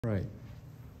Right.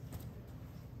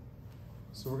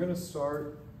 So we're going to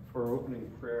start for our opening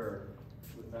prayer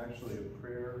with actually a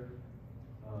prayer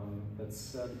that's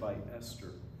said by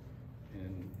Esther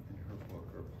in her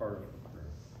book, or part of her prayer.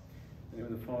 In the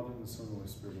name of the Father, and the Son, and the Holy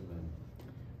Spirit, amen.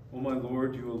 O my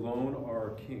Lord, you alone are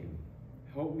our King.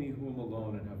 Help me who am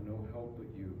alone and have no help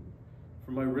but you.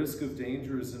 For my risk of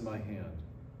danger is in my hand.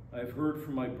 I have heard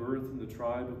from my birth in the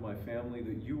tribe of my family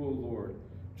that you, O Lord,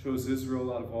 chose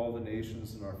Israel out of all the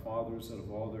nations and our fathers out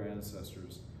of all their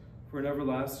ancestors for an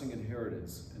everlasting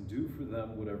inheritance, and do for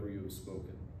them whatever you have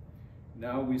spoken.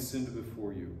 Now we sinned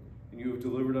before you, and you have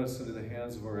delivered us into the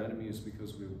hands of our enemies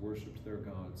because we have worshipped their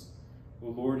gods. O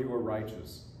Lord, you are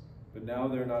righteous. But now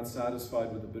they are not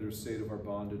satisfied with the bitter state of our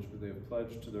bondage, but they have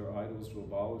pledged to their idols to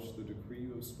abolish the decree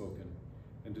you have spoken,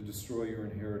 and to destroy your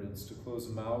inheritance, to close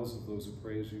the mouths of those who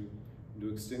praise you, and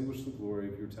to extinguish the glory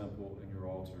of your temple and your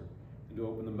altar, and to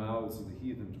open the mouths of the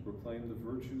heathen to proclaim the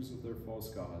virtues of their false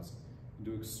gods, and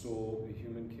to extol a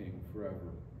human king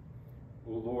forever.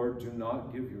 O Lord, do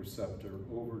not give your scepter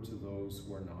over to those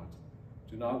who are not.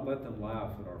 Do not let them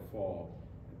laugh at our fall,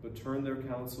 but turn their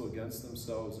counsel against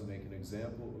themselves and make an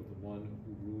example of the one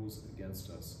who rules against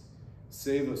us.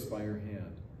 Save us by your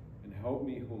hand, and help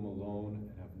me who am alone and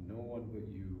have no one but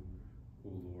you, O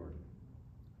Lord.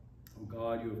 O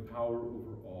God, you have power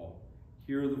over all.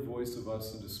 Hear the voice of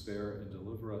us in despair, and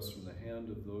deliver us from the hand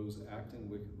of those acting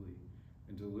wickedly,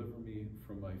 and deliver me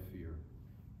from my fear.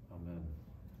 Amen.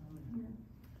 Amen.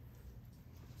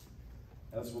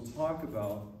 As we'll talk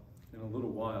about in a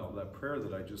little while, that prayer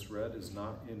that I just read is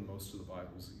not in most of the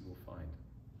Bibles that you will find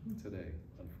today,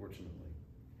 unfortunately,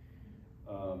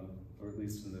 or at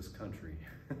least in this country.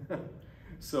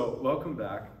 So welcome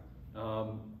back.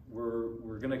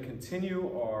 We're going to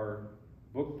continue our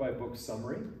book-by-book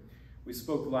summary. We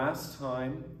spoke last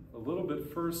time a little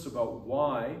bit first about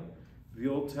why the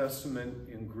Old Testament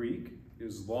in Greek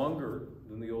is longer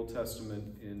than the Old Testament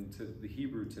in the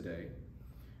Hebrew today.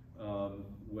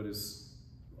 What is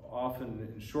often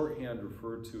in shorthand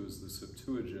referred to as the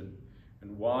Septuagint,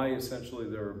 and why essentially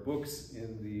there are books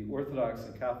in the Orthodox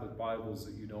and Catholic Bibles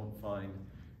that you don't find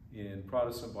in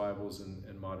Protestant Bibles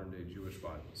and modern-day Jewish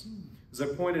Bibles. As I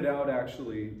pointed out,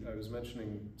 actually, I was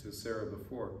mentioning to Sarah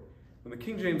before, when the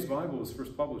King James Bible was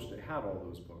first published, it had all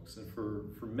those books, and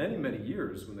for many, many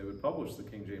years when they would publish the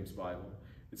King James Bible,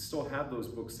 it still had those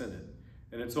books in it.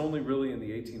 And it's only really in the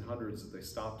 1800s that they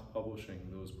stopped publishing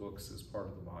those books as part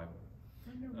of the Bible.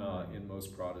 In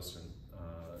most Protestant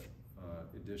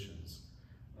editions.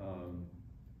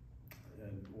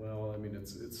 And well, I mean,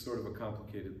 it's sort of a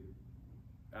complicated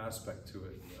aspect to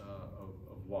it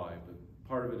of why, but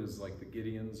part of it is like the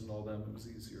Gideons and all them, it was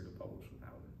easier to publish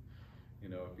without it. You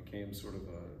know, it became sort of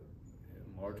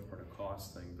in large part a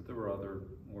cost thing, but there were other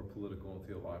more political and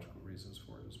theological reasons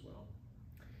for it as well.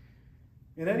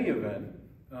 In any event,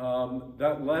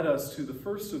 that led us to the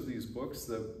first of these books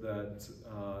that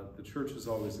the church has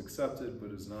always accepted,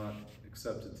 but is not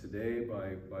accepted today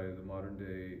by the modern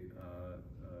day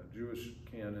Jewish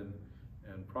canon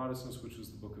and Protestants, which is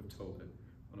the book of Tobit,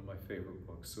 one of my favorite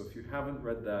books. So if you haven't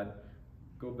read that,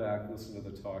 go back, listen to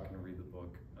the talk, and read the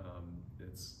book.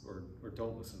 Or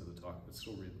don't listen to the talk, but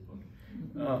still read the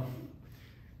book.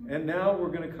 And now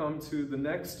we're going to come to the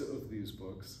next of these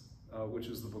books, which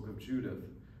is the book of Judith.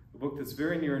 A book that's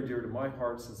very near and dear to my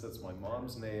heart, since that's my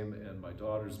mom's name and my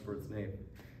daughter's birth name.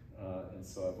 And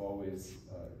so I've always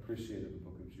appreciated the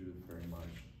book of Judith very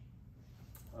much.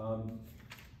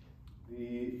 Let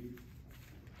me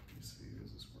see,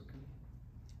 is this working?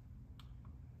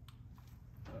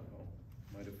 Uh-oh,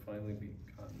 might have finally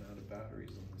gotten out of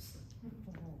batteries on this thing.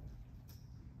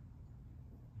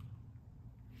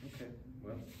 Okay,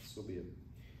 well, so be it.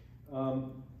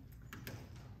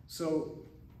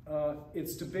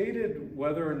 It's debated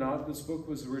whether or not this book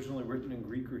was originally written in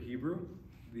Greek or Hebrew.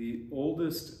 The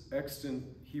oldest extant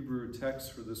Hebrew texts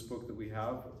for this book that we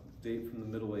have date from the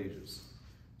Middle Ages,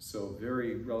 so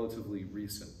very relatively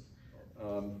recent.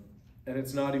 And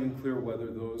it's not even clear whether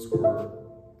those were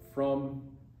from,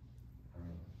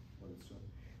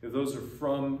 if those are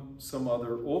from some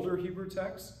other older Hebrew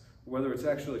text, or whether it's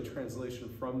actually a translation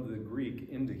from the Greek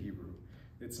into Hebrew.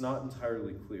 It's not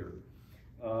entirely clear.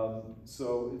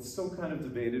 So it's still kind of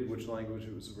debated which language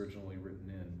it was originally written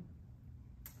in.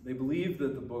 They believe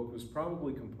that the book was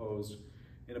probably composed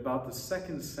in about the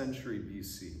 2nd century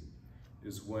BC,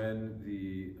 is when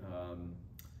the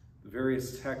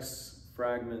various texts,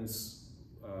 fragments,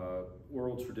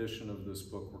 oral tradition of this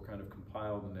book were kind of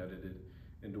compiled and edited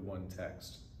into one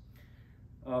text.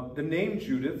 The name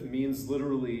Judith means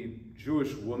literally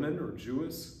Jewish woman or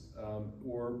Jewess,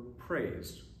 or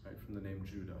praised, right, from the name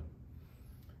Judah.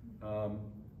 Yeah,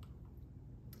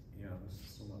 this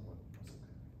is still not one. That's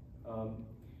okay.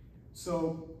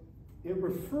 So it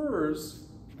refers,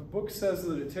 the book says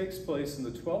that it takes place in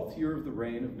the 12th year of the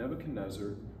reign of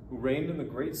Nebuchadnezzar, who reigned in the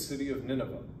great city of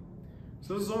Nineveh.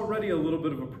 So this is already a little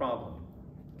bit of a problem,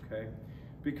 okay?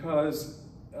 Because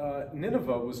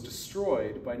Nineveh was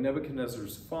destroyed by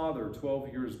Nebuchadnezzar's father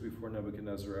 12 years before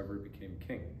Nebuchadnezzar ever became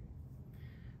king.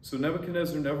 So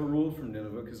Nebuchadnezzar never ruled from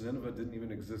Nineveh because Nineveh didn't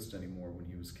even exist anymore when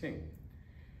he was king.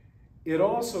 It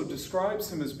also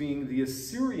describes him as being the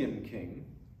Assyrian king,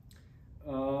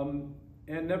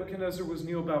 and Nebuchadnezzar was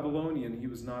Neo-Babylonian, he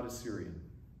was not Assyrian.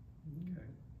 Okay.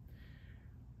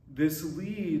 This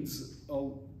leads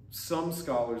some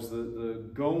scholars, the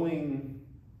going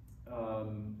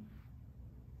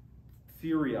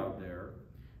theory out there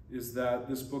is that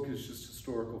this book is just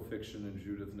historical fiction and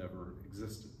Judith never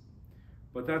existed.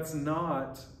 But that's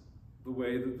not the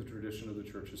way that the tradition of the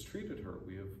church has treated her.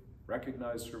 We have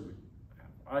recognized her, we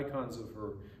have icons of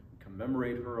her, we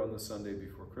commemorate her on the Sunday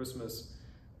before Christmas.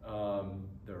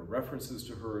 There are references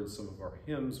to her in some of our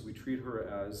hymns. We treat her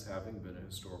as having been a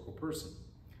historical person.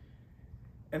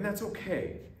 And that's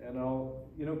okay.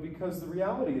 And because the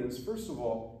reality is, first of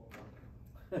all,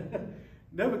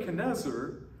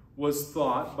 Nebuchadnezzar was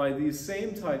thought by these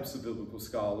same types of biblical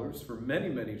scholars for many,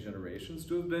 many generations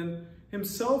to have been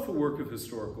himself a work of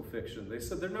historical fiction. They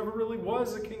said there never really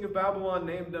was a king of Babylon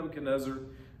named Nebuchadnezzar.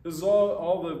 This is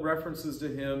all the references to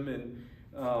him in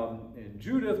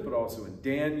Judith, but also in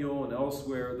Daniel and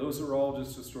elsewhere. Those are all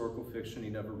just historical fiction. He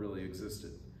never really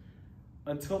existed.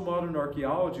 Until modern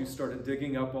archaeology started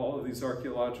digging up all of these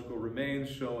archaeological remains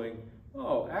showing,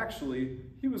 oh, actually,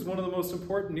 he was one of the most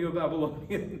important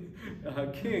Neo-Babylonian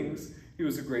kings. He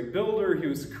was a great builder, he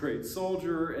was a great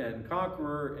soldier and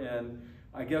conqueror, and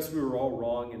I guess we were all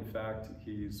wrong. In fact,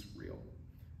 he's real,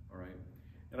 all right?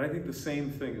 And I think the same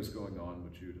thing is going on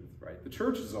with Judith, right? The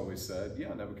church has always said,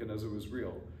 yeah, Nebuchadnezzar was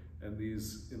real. And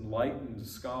these enlightened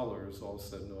scholars all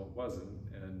said, no, it wasn't,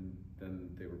 and then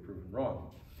they were proven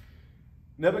wrong.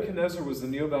 Nebuchadnezzar was the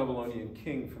Neo-Babylonian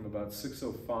king from about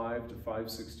 605 to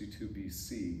 562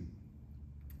 BC,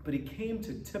 but he came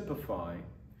to typify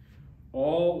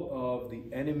all of the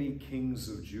enemy kings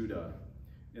of Judah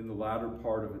in the latter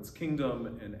part of its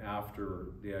kingdom and after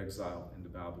the exile into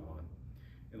Babylon.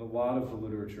 In a lot of the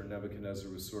literature, Nebuchadnezzar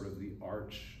was sort of the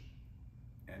arch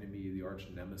enemy, the arch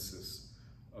nemesis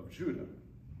of Judah.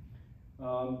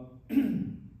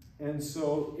 And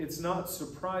so it's not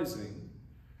surprising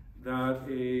that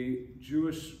a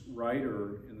Jewish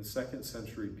writer in the 2nd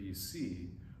century BC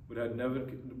would have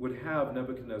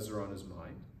Nebuchadnezzar on his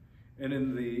mind. And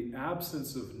in the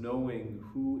absence of knowing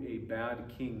who a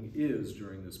bad king is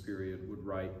during this period, would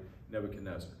write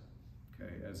Nebuchadnezzar,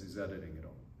 okay, as he's editing it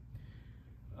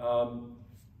all.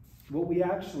 What we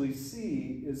actually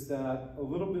see is that a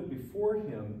little bit before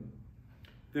him,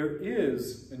 there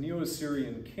is a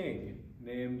Neo-Assyrian king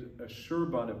named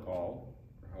Ashurbanipal, or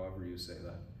however you say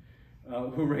that,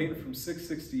 who reigned from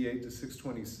 668 to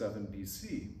 627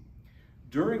 BC.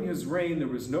 During his reign, there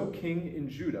was no king in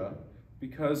Judah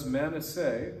because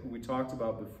Manasseh, who we talked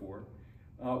about before,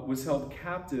 was held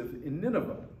captive in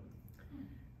Nineveh.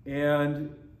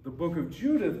 And the book of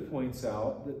Judith points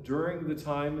out that during the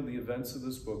time and the events of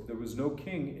this book, there was no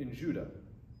king in Judah.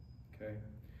 Okay?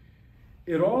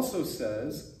 It also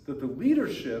says that the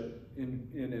leadership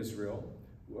in Israel,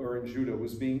 or in Judah,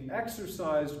 was being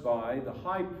exercised by the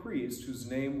high priest whose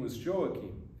name was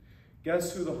Joachim.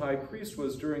 Guess who the high priest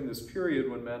was during this period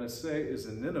when Manasseh is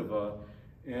in Nineveh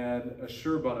and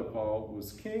Ashurbanipal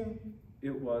was king?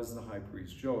 It was the high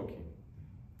priest Joachim.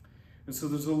 And so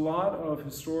there's a lot of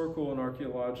historical and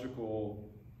archaeological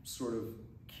sort of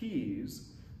keys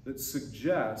that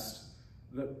suggest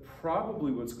that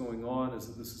probably what's going on is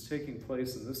that this is taking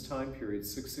place in this time period,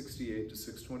 668 to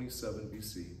 627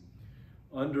 BC,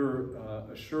 under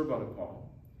Ashurbanipal,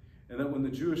 and that when the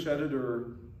Jewish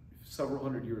editor several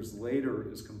hundred years later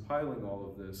is compiling all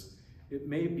of this, it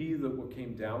may be that what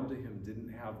came down to him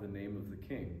didn't have the name of the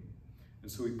king. And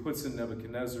so he puts in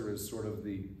Nebuchadnezzar as sort of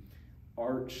the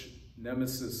arch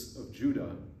nemesis of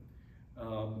Judah,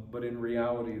 but in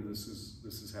reality this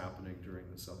is happening during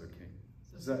this other king.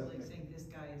 So it's like saying this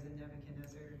guy is a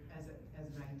Nebuchadnezzar as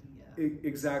an idea.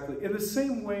 Exactly. In the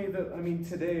same way that, I mean,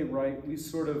 today, right, we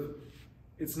sort of,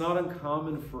 it's not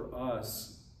uncommon for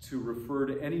us to refer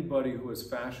to anybody who has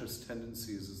fascist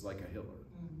tendencies as like a Hitler,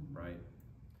 right?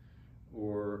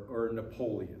 Or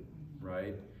Napoleon,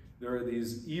 right? There are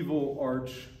these evil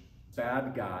arch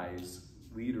bad guys,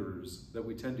 leaders, that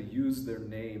we tend to use their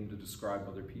name to describe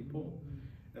other people.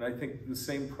 And I think the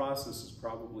same process is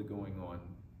probably going on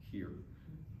here.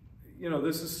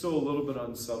 this is still a little bit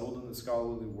unsettled in the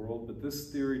scholarly world, but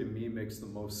this theory to me makes the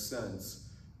most sense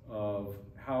of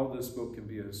how this book can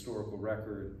be a historical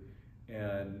record,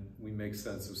 and we make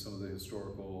sense of some of the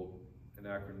historical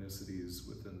anachronicities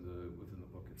within the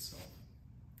book itself.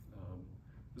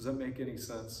 Does that make any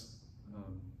sense?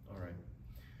 All right.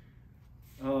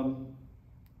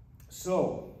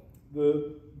 So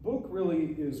the book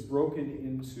really is broken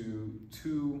into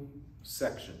two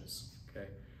sections. Okay,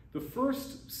 the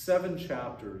first 7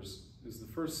 chapters is the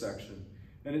first section,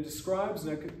 and it describes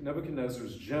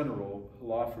Nebuchadnezzar's general,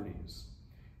 Holofernes.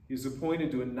 He's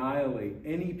appointed to annihilate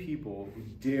any people who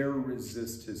dare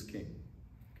resist his king.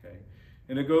 Okay,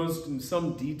 and it goes in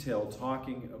some detail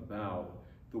talking about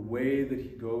the way that he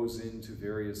goes into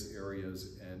various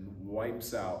areas and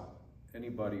wipes out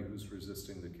anybody who's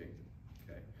resisting the king.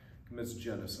 Okay, commits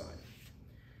genocide.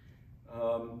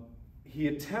 He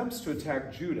attempts to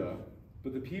attack Judah,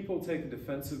 but the people take a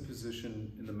defensive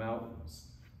position in the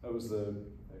mountains. That was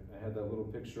I had that little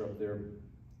picture up there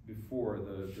before,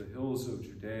 the hills of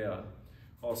Judea,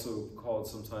 also called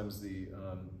sometimes the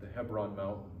Hebron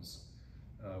Mountains,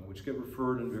 which get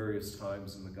referred in various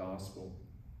times in the gospel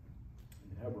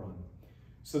in Hebron.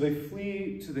 So they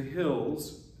flee to the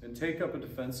hills and take up a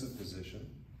defensive position.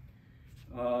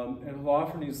 And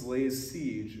Holofernes lays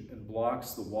siege and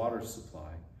blocks the water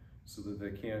supply so that they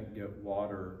can't get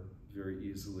water very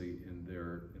easily in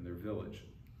their village.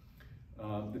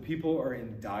 The people are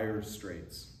in dire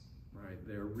straits, right?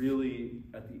 They're really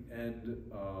at the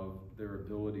end of their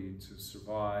ability to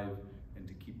survive and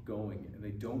to keep going, and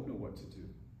they don't know what to do.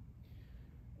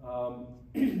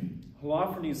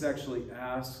 Holofernes actually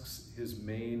asks his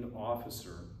main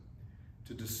officer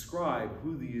to describe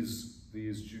who these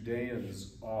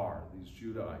Judeans are, these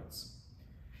Judahites.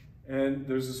 And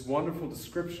there's this wonderful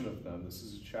description of them. This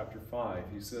is in chapter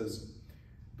 5. He says,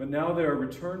 "But now they are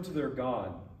returned to their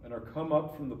God, and are come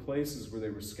up from the places where they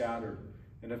were scattered,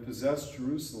 and have possessed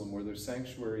Jerusalem where their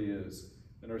sanctuary is,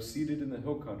 and are seated in the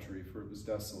hill country, for it was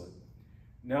desolate.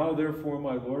 Now therefore,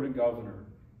 my Lord and Governor,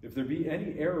 if there be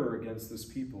any error against this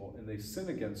people, and they sin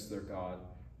against their God,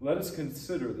 let us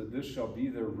consider that this shall be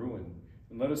their ruin,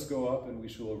 and let us go up, and we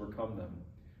shall overcome them.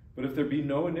 But if there be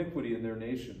no iniquity in their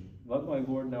nation, let my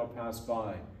Lord now pass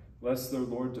by, lest their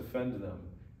Lord defend them,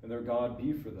 and their God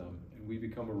be for them, and we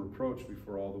become a reproach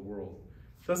before all the world."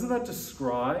 Doesn't that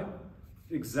describe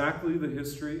exactly the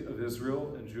history of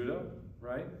Israel and Judah,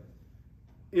 right?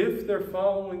 If they're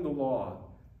following the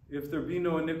law, if there be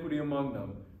no iniquity among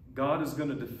them, God is going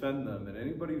to defend them, and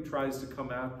anybody who tries to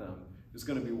come at them is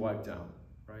going to be wiped out,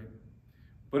 right?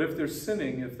 But if they're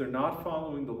sinning, if they're not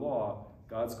following the law,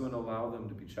 God's going to allow them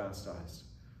to be chastised.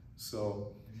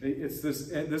 So it's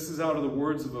this, and this is out of the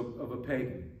words of a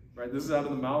pagan, right? This is out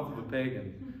of the mouth of a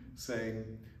pagan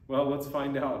saying, well, let's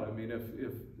find out. I mean,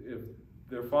 if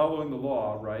they're following the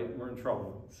law, right, we're in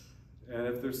trouble. And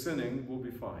if they're sinning, we'll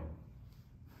be fine,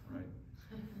 right?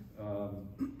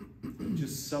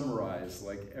 Just summarize,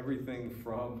 like, everything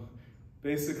from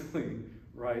basically,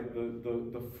 right,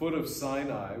 the foot of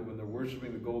Sinai when they're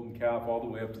worshiping the golden calf all the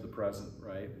way up to the present,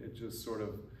 right? It just sort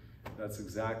of, that's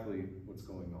exactly what's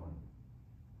going on.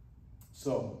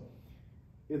 So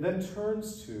it then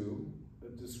turns to a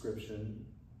description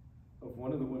of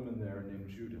one of the women there named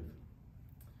Judith.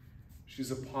 She's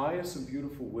a pious and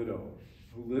beautiful widow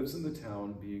who lives in the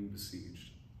town being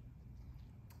besieged.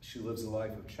 She lives a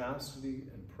life of chastity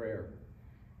and prayer.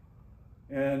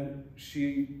 And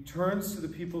she turns to the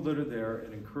people that are there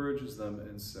and encourages them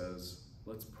and says,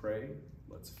 let's pray,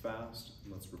 let's fast,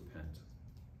 and let's repent.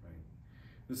 Right?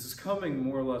 This is coming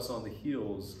more or less on the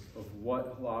heels of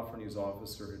what Holofernes'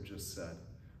 officer had just said,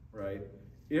 right?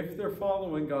 If they're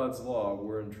following God's law,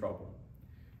 we're in trouble.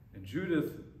 And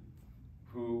Judith,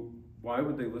 why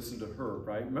would they listen to her,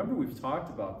 right? Remember, we've talked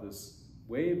about this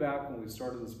way back when we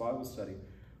started this Bible study.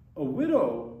 A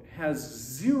widow has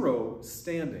zero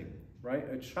standing, right?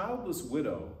 A childless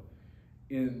widow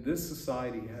in this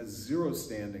society has zero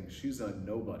standing. She's a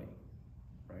nobody,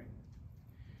 right?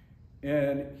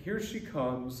 And here she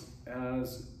comes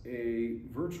as a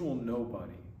virtual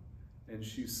nobody, and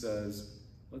she says,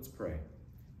 let's pray,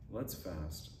 let's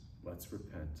fast, let's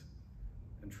repent,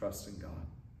 and trust in God,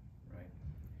 right?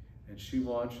 And she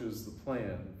launches the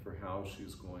plan for how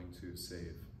she's going to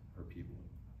save her people.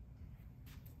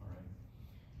 All right.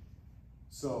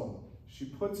 So she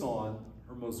puts on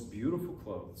her most beautiful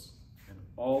clothes and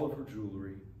all of her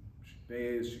jewelry. She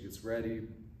bathes, she gets ready,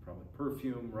 probably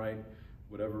perfume, right?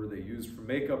 Whatever they used for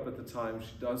makeup at the time.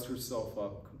 She does herself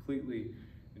up completely,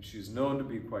 and she's known to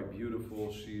be quite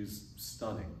beautiful. She's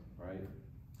stunning, right?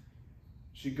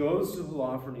 She goes to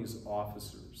Holofernes'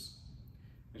 officers,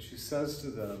 And she says to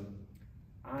them,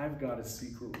 I've got a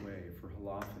secret way for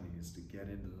Holofernes to get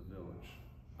into the village.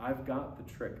 I've got the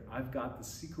trick. I've got the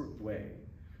secret way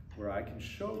where I can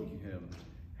show him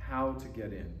how to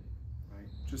get in, right?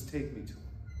 Just take me to him.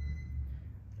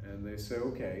 And they say,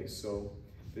 okay. So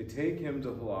they take him to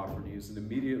Holofernes, and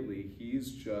immediately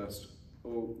he's just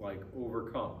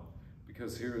overcome,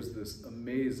 because here is this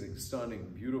amazing,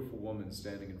 stunning, beautiful woman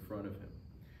standing in front of him,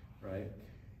 right?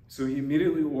 So he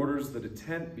immediately orders that a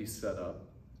tent be set up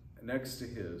next to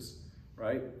his,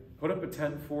 right? Put up a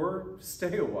tent for her,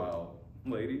 stay a while,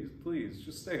 ladies, please,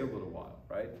 just stay a little while,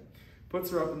 right? Puts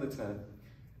her up in the tent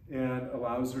and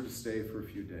allows her to stay for a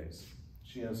few days.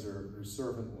 She has her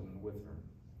servant woman with her.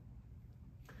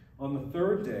 On the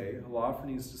third day,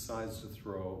 Holofernes decides to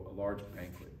throw a large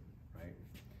banquet, right?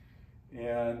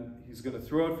 And he's going to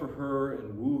throw it for her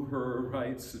and woo her,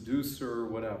 right? Seduce her,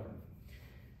 whatever.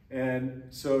 And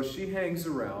so she hangs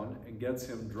around and gets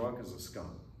him drunk as a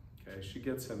skunk. Okay, she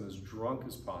gets him as drunk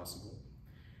as possible,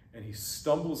 and he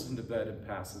stumbles into bed and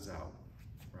passes out,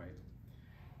 right?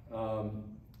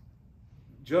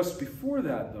 Just before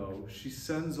that, though, she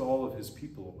sends all of his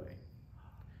people away,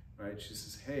 right? She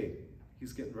says, hey,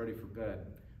 he's getting ready for bed.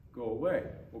 Go away.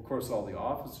 Well, of course, all the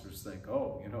officers think,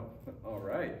 oh, all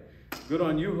right, good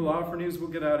on you, Holofernes, we'll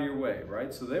get out of your way,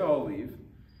 right? So they all leave.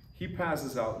 He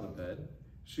passes out in the bed.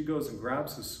 She goes and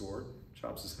grabs his sword,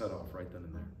 chops his head off right then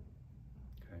and there.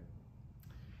 Okay.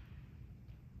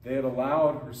 They had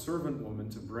allowed her servant woman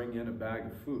to bring in a bag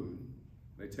of food.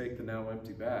 They take the now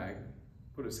empty bag,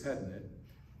 put his head in it,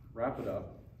 wrap it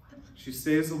up. She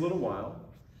stays a little while,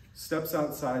 steps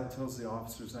outside, tells the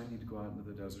officers, I need to go out into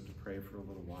the desert to pray for a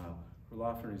little while.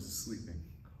 Holofernes is sleeping,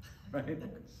 right?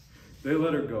 They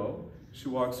let her go. She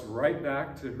walks right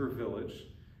back to her village,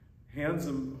 hands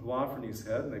him Holofernes'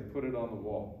 head, and they put it on the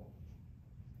wall.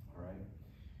 All right.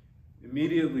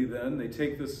 Immediately then, they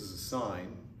take this as a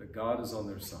sign that God is on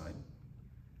their side.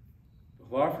 The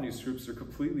Holofernes troops are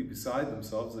completely beside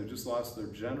themselves. They just lost their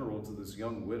general to this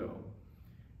young widow.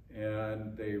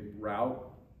 And they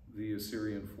rout the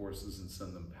Assyrian forces and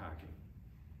send them packing.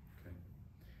 Okay.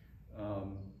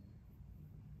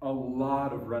 A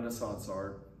lot of Renaissance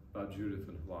art about Judith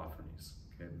and Holofernes.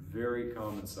 Okay, very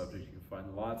common subject. You can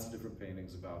find lots of different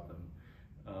paintings about them.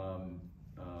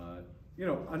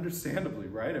 Understandably,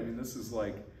 right? I mean, this is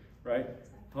like, right?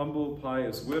 Humble,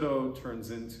 pious widow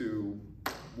turns into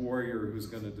warrior who's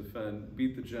going to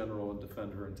beat the general and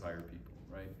defend her entire people,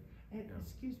 right? Yeah.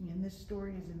 Excuse me, and this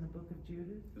story is in the book of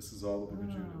Judith? This is all the book of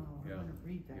Judith. Yeah. I want to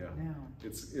read that now.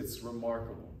 It's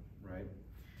remarkable, right?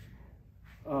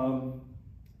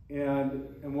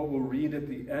 And what we'll read at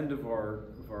the end of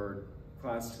our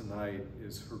class tonight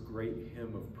is her great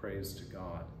hymn of praise to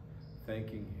God,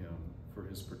 thanking him for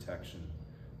his protection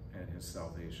and his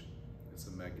salvation. It's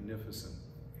a magnificent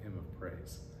hymn of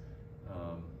praise.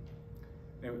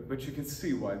 But you can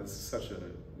see why this is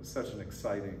such an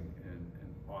exciting and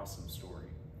awesome story,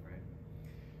 right?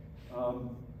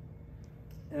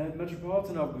 And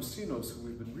Metropolitan Augustinos, who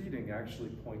we've been reading, actually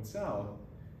points out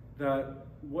that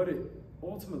what it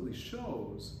ultimately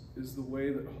shows is the way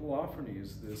that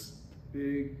Holofernes, this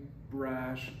big,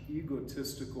 brash,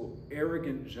 egotistical,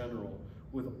 arrogant general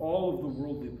with all of the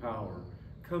worldly power,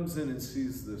 comes in and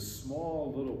sees this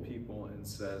small little people and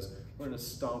says, we're going to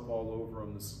stomp all over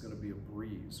them, this is going to be a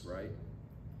breeze, right?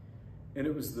 And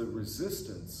it was the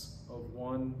resistance of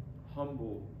one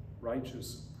humble,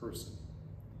 righteous person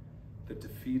that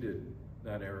defeated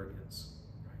that arrogance,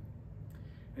 right?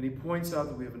 And he points out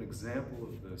that we have an example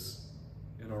of this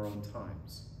in our own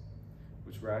times,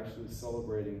 which we're actually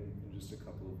celebrating in just a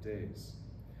couple of days,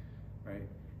 right?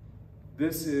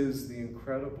 This is the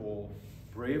incredible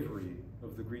bravery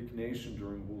of the Greek nation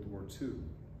during World War II,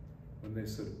 when they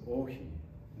said, ohi,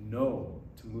 no,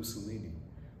 to Mussolini,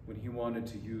 when he wanted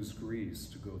to use Greece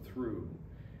to go through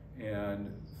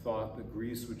and thought that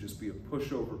Greece would just be a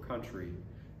pushover country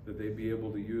that they'd be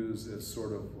able to use as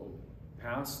sort of a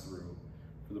pass-through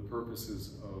for the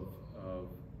purposes of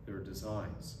their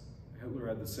designs. Hitler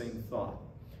had the same thought.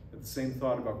 Had the same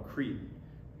thought about Crete.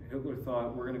 Hitler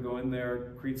thought, we're going to go in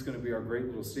there, Crete's going to be our great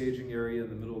little staging area in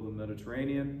the middle of the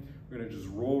Mediterranean. We're going to just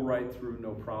roll right through,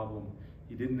 no problem.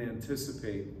 He didn't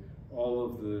anticipate all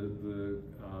of the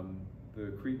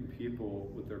Cretan people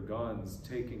with their guns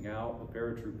taking out the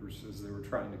paratroopers as they were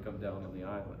trying to come down on the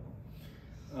island.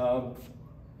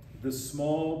 The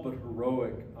small but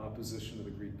heroic opposition of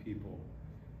the Greek people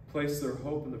placed their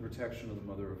hope in the protection of the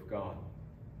Mother of God.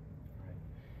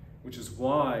 Which is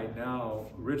why now,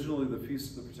 originally the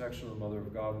Feast of the Protection of the Mother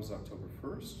of God was October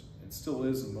 1st, and still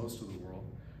is in most of the world.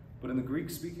 But in the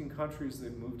Greek-speaking countries,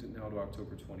 they've moved it now to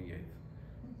October 28th.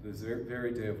 this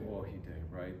very day of Ohi Day,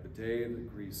 right? The day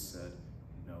that Greece said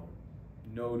no.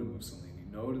 No to Mussolini,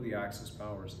 no to the Axis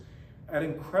powers, at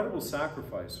incredible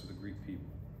sacrifice for the Greek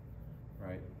people,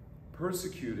 right?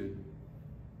 Persecuted.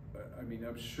 I mean,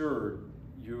 I'm sure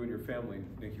you and your family,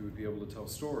 Nick, you would be able to tell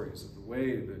stories of the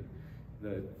way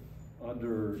that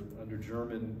under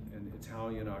German and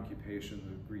Italian occupation,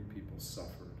 the Greek people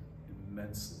suffered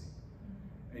immensely.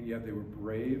 And yet they were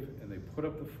brave and they put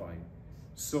up the fight,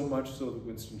 so much so that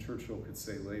Winston Churchill could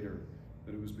say later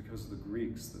that it was because of the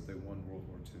Greeks that they won World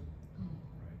War II.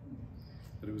 Right?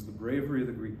 That it was the bravery of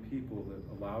the Greek people that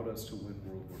allowed us to win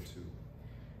World War II.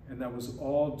 And that was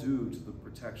all due to the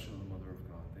protection of the Mother of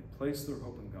God. They placed their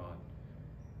hope in God.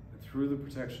 And through the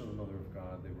protection of the Mother of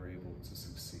God, they were able to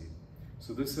succeed.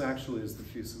 So this actually is the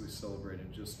feast that we celebrate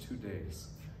in just 2 days.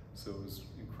 So it was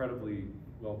incredibly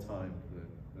well-timed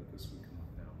that this would come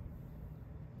up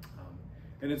now.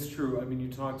 And it's true, I mean, you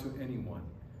talk to anyone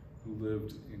who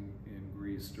lived in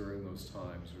Greece during those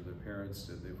times, or their parents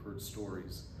did, they've heard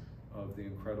stories of the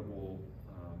incredible,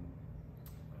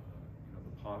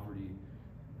 the poverty,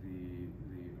 the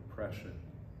oppression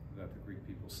that the Greek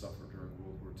people suffered during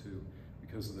World War II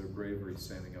because of their bravery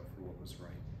standing up for what was right.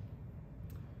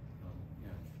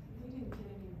 They didn't get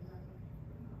any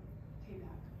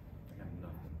payback. They got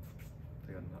nothing.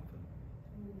 They got nothing.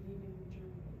 And leaving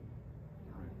Germany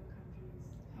and Right. other countries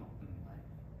help.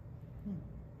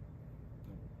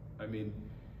 I mean,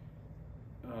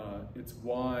 it's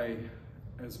why,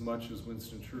 as much as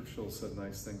Winston Churchill said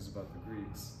nice things about the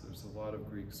Greeks, there's a lot of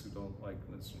Greeks who don't like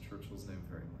Winston Churchill's name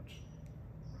very much,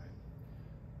 right?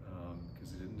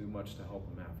 Because he didn't do much to help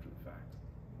them after the fact,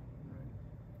 right?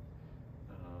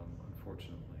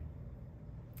 Unfortunately.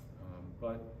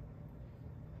 But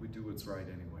we do what's right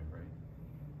anyway, right?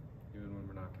 Even when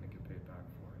we're not going to get paid back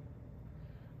for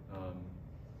it.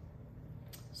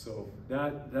 So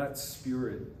that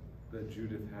spirit that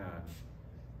Judith had,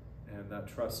 and that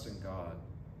trust in God,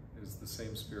 is the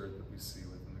same spirit that we see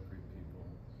within the Greek people,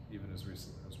 even as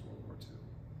recently as World War II.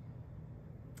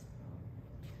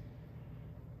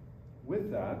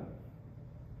 With that,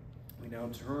 we now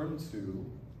turn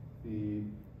to the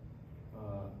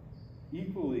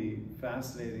equally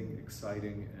fascinating,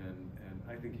 exciting, and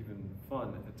I think even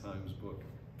fun at times book,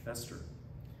 Esther.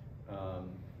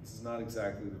 This is not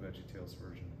exactly the VeggieTales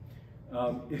version.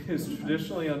 It is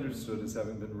traditionally understood as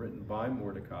having been written by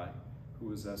Mordecai, who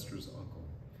was Esther's uncle,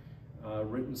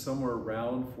 written somewhere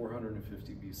around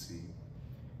 450 BC.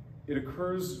 It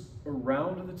occurs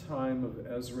around the time of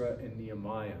Ezra and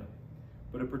Nehemiah,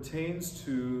 but it pertains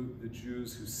to the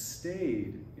Jews who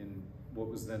stayed in what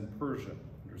was then Persia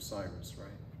under Cyrus,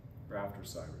 right? Or after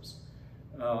Cyrus.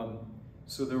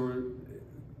 So there were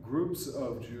groups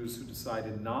of Jews who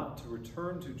decided not to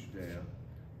return to Judea,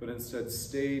 but instead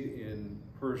stayed in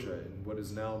Persia, in what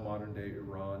is now modern-day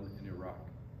Iran and Iraq.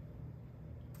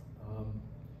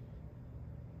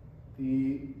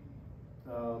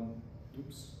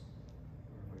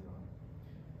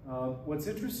 What's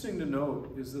interesting to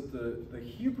note is that the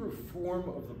Hebrew form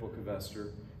of the book of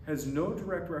Esther has no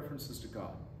direct references to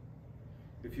God.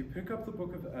 If you pick up the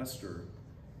book of Esther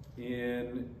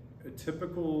in a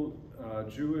typical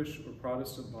Jewish or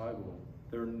Protestant Bible,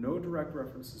 there are no direct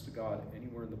references to God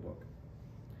anywhere in the book.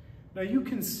 Now you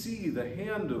can see the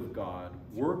hand of God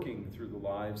working through the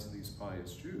lives of these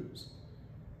pious Jews,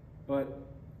 but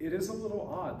it is a little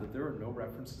odd that there are no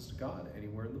references to God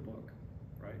anywhere in the book,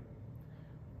 right?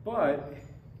 But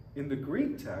in the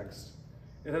Greek text,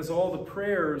 it has all the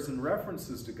prayers and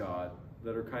references to God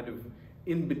that are kind of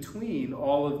in between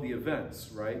all of the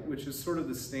events, right? Which is sort of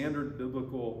the standard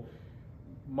biblical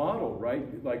model,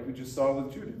 right? Like we just saw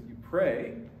with Judith. You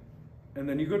pray, and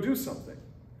then you go do something.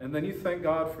 And then you thank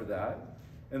God for that.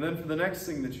 And then for the next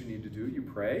thing that you need to do, you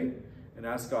pray and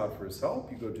ask God for his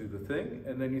help. You go do the thing,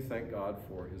 and then you thank God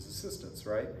for his assistance,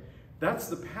 right? That's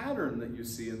the pattern that you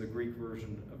see in the Greek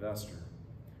version of Esther,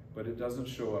 but it doesn't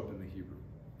show up in the Hebrew.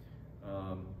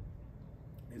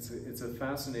 It's a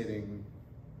fascinating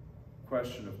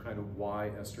question of kind of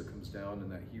why Esther comes down in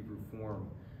that Hebrew form,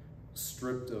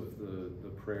 stripped of the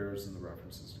prayers and the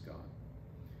references to God.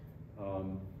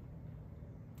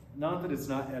 Not that it's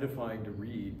not edifying to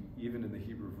read, even in the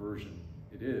Hebrew version.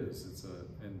 It is.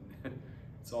 And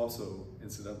it's also,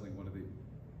 incidentally, one of the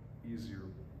easier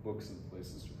books and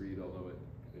places to read, although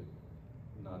it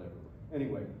not everywhere.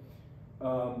 Anyway,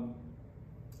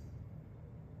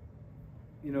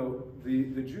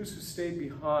 the Jews who stayed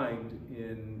behind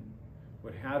in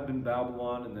what had been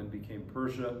Babylon and then became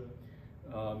Persia,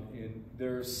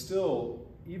 there's still,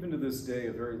 even to this day,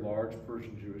 a very large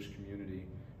Persian Jewish community,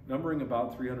 numbering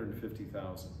about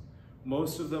 350,000,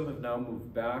 Most of them have now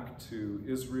moved back to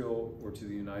Israel or to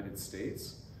the United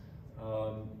States.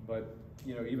 But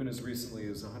even as recently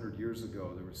as 100 years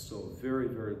ago, there was still a very,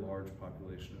 very large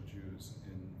population of Jews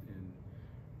in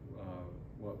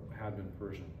what had been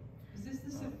Persian. Is this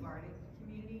the Sephardic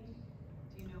community?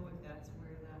 Do you know if that's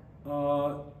where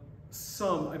that?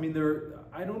 Some.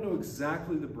 I don't know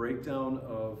exactly the breakdown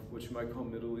of what you might call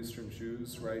Middle Eastern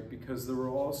Jews, right? Because there's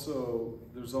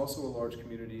also a large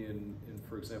community in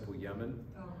for example, Yemen,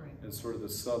 Oh, right. and sort of the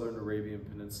southern Arabian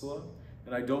Peninsula.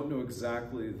 And I don't know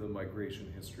exactly the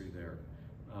migration history there.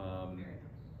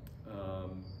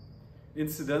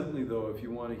 Incidentally, though, if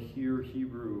you want to hear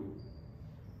Hebrew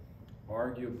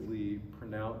arguably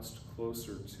pronounced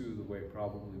closer to the way it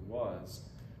probably was,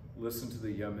 listen to the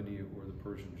Yemeni or the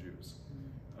Persian Jews,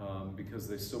 because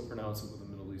they still pronounce it with a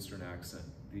Middle Eastern accent.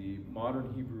 The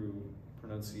modern Hebrew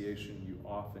pronunciation you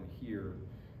often hear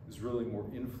is really more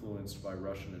influenced by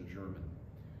Russian and German.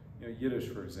 Yiddish,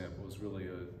 for example, is really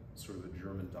a sort of a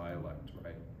German dialect,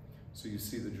 right? So you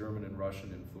see the German and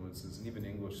Russian influences, and even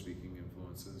English-speaking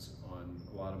influences on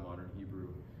a lot of modern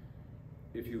Hebrew.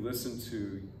 If you listen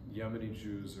to Yemeni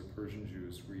Jews or Persian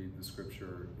Jews read the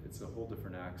scripture, it's a whole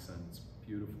different accent. It's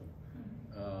beautiful.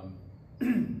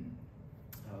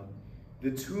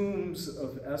 The tombs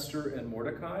of Esther and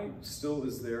Mordecai still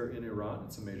is there in Iran.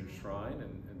 It's a major shrine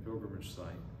and pilgrimage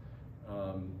site.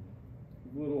 A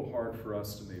little hard for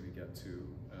us to maybe get to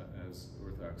as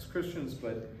Orthodox Christians,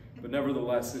 but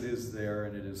nevertheless it is there,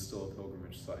 and it is still a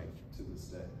pilgrimage site to this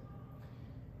day.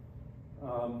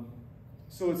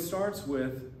 So it starts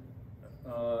with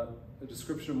a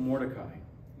description of Mordecai.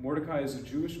 Mordecai is a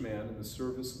Jewish man in the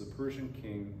service of the Persian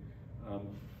king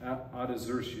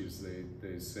Artaxerxes,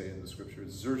 they say in the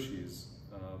scriptures, Xerxes,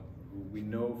 who we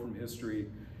know from history,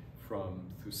 from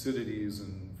Thucydides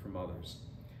and from others.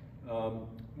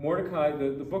 Mordecai,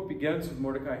 the book begins with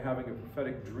Mordecai having a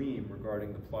prophetic dream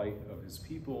regarding the plight of his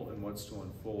people and what's to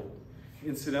unfold.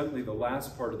 Incidentally, the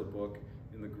last part of the book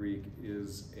in the Greek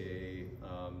is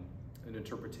an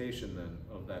interpretation then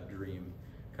of that dream,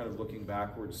 kind of looking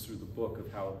backwards through the book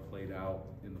of how it played out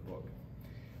in the book.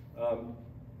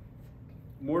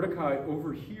 Mordecai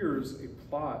overhears a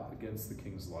plot against the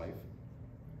king's life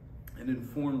and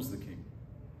informs the king.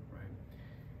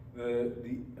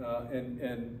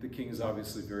 And the king is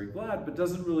obviously very glad, but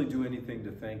doesn't really do anything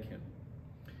to thank him.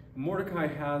 Mordecai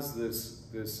has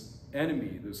this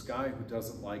enemy, this guy who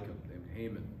doesn't like him, named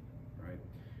Haman, right?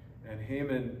 And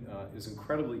Haman is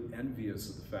incredibly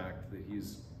envious of the fact that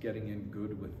he's getting in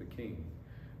good with the king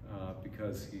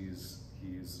because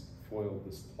he's foiled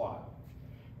this plot.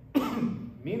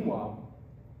 Meanwhile,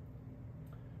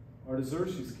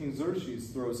 Artaxerxes, King Xerxes,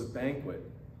 throws a banquet.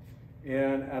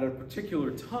 And at a particular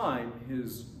time,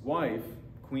 his wife,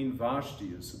 Queen Vashti,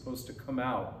 is supposed to come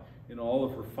out in all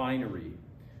of her finery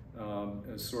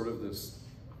as sort of this,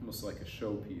 almost like a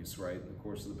showpiece, right, in the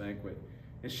course of the banquet.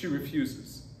 And she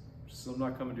refuses. She says, I'm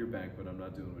not coming to your banquet. I'm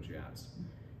not doing what you asked.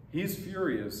 He's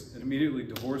furious and immediately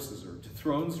divorces her,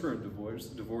 dethrones her and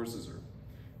divorces her,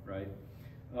 right?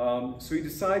 So he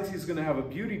decides he's going to have a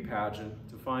beauty pageant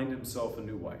to find himself a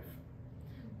new wife.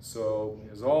 So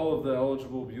as all of the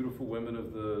eligible, beautiful women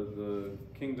of the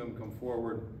kingdom come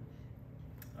forward,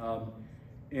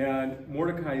 and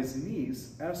Mordecai's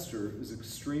niece, Esther, is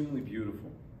extremely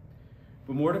beautiful.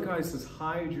 But Mordecai says,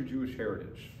 hide your Jewish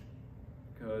heritage,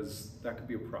 because that could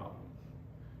be a problem.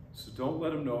 So don't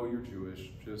let him know you're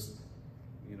Jewish, just,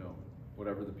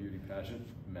 whatever the beauty pageant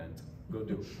meant, go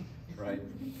do it, right?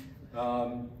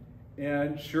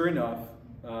 And sure enough,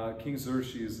 King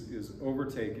Xerxes is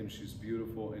overtaken. She's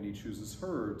beautiful, and he chooses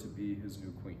her to be his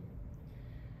new queen.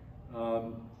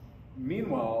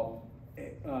 Meanwhile,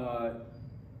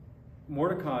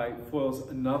 Mordecai foils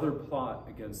another plot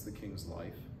against the king's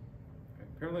life.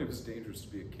 Apparently it was dangerous to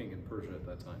be a king in Persia at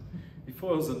that time. He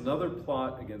foils another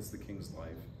plot against the king's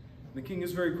life. The king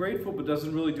is very grateful, but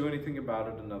doesn't really do anything about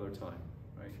it another time,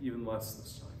 right? Even less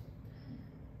this time.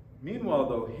 Meanwhile,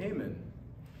 though, Haman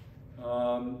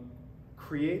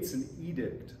creates an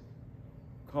edict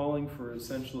calling for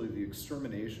essentially the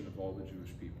extermination of all the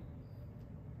Jewish people.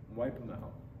 Wipe them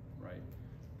out, right?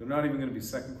 They're not even going to be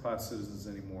second-class citizens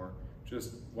anymore.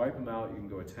 Just wipe them out. You can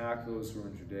go attack those who are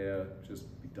in Judea. Just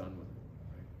be done with it,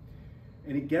 right?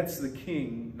 And he gets the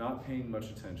king not paying much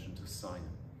attention to sign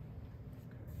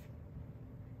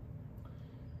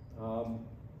it. Okay.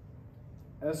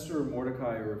 Esther and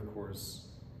Mordecai are, of course,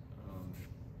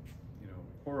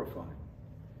 horrified.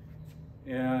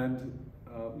 And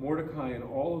Mordecai and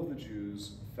all of the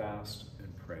Jews fast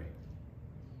and pray.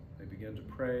 They begin to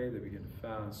pray, they begin to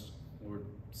fast. Lord,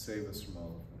 save us from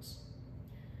all of this.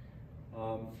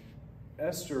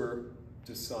 Esther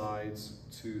decides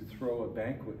to throw a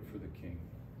banquet for the king.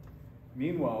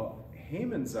 Meanwhile,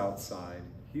 Haman's outside.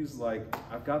 He's like,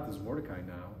 I've got this Mordecai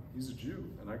now. He's a Jew,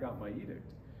 and I got my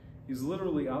edict. He's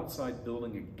literally outside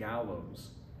building a gallows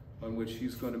on which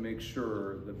he's going to make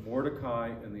sure that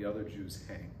Mordecai and the other Jews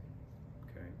hang.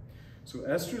 Okay? So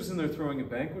Esther's in there throwing a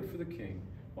banquet for the king,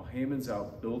 while Haman's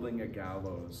out building a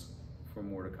gallows for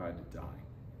Mordecai to die.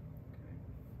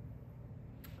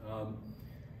 Okay?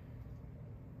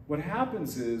 What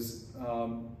happens is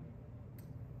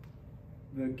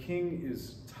the king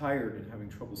is tired and having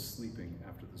trouble sleeping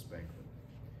after this banquet.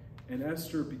 And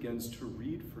Esther begins to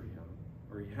read for him,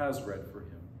 or he has read for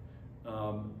him,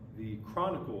 the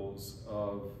chronicles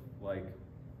of like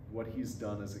what he's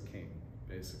done as a king,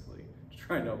 basically, to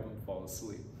try and help him fall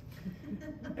asleep.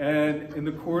 And in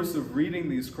the course of reading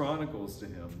these chronicles to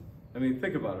him, I mean,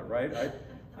 think about it, right?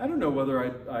 I don't know whether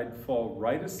I'd fall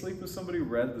right asleep if somebody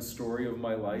read the story of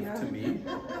my life to me,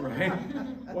 right?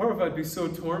 Or if I'd be so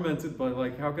tormented by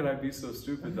like, how could I be so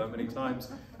stupid that many times?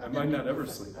 I might not ever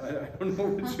sleep. I don't know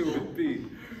which it would be.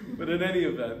 But in any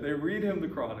event, they read him the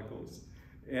chronicles,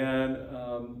 and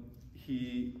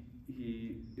he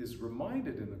is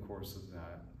reminded in the course of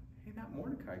that, hey, that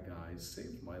Mordecai guy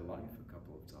saved my life a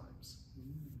couple of times.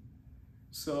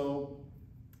 So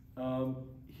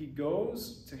he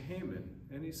goes to Haman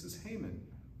and he says, Haman,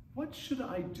 what should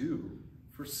I do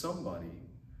for somebody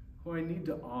who I need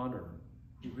to honor,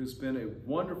 who has been a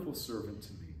wonderful servant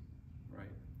to me, right?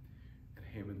 And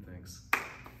Haman thinks,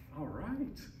 all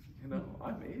right, you know,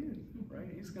 I'm in, right?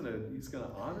 He's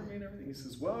gonna honor me and everything. He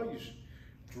says, well, you should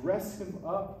dress him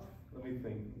up. Let me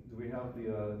think, do we have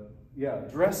the,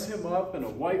 dress him up in a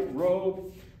white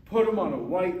robe, put him on a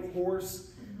white horse,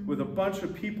 with a bunch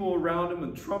of people around him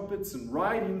and trumpets, and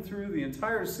ride him through the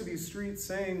entire city streets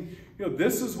saying, you know,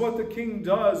 this is what the king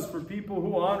does for people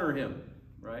who honor him,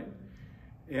 right?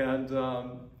 And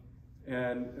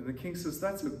the king says,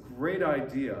 that's a great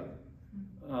idea.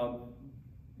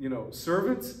 You know,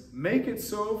 servants, make it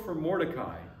so for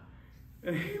Mordecai.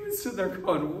 And Haman stood there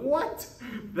going, what?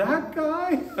 That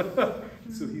guy?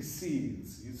 So he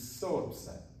seethes. He's so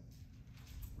upset,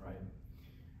 right?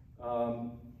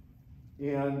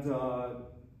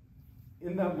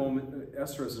 In that moment,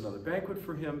 Esther has another banquet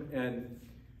for him, and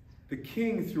the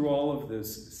king, through all of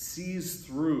this, sees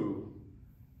through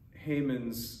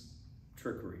Haman's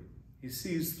trickery. He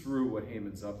sees through what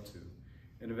Haman's up to,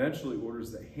 and eventually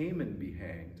orders that Haman be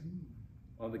hanged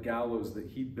on the gallows that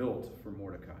he built for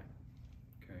Mordecai.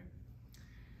 Okay.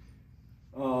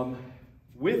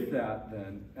 With that,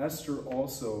 then, Esther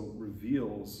also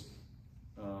reveals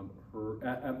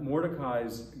at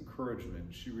Mordecai's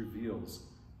encouragement, she reveals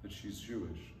that she's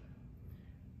Jewish.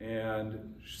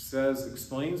 And she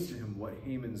explains to him what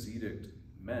Haman's edict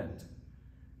meant,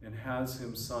 and has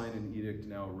him sign an edict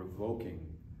now revoking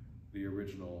the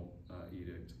original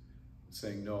edict,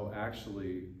 saying, no,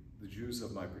 actually, the Jews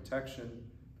have my protection.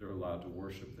 They're allowed to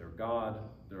worship their God.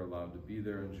 They're allowed to be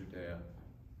there in Judea.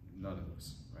 None of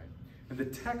this, right? And the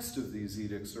text of these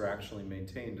edicts are actually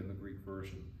maintained in the Greek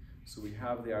version. So we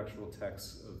have the actual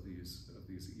text of these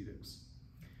edicts.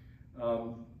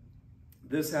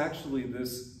 This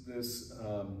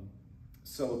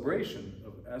celebration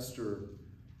of Esther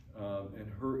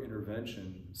and her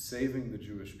intervention, saving the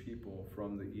Jewish people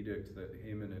from the edict that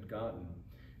Haman had gotten,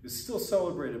 is still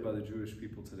celebrated by the Jewish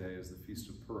people today as the Feast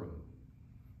of Purim.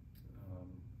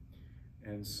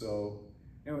 And so,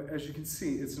 you know, as you can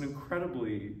see, it's an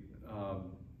incredibly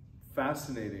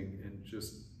fascinating and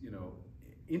just, you know,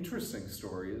 interesting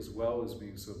story, as well as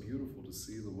being so beautiful to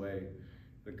see the way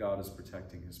that God is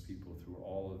protecting his people through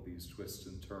all of these twists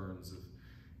and turns of,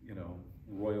 you know,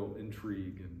 royal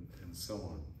intrigue and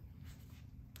so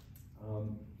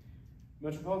on.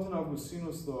 Metropolitan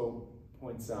Augustinus, though,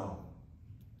 points out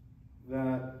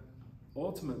that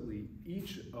ultimately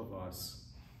each of us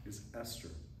is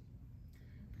Esther.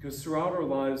 Because throughout our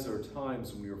lives there are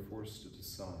times when we are forced to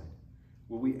decide.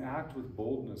 Will we act with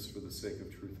boldness for the sake of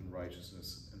truth and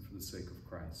righteousness and for the sake of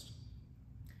Christ?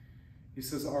 He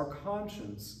says, our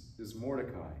conscience is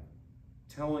Mordecai,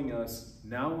 telling us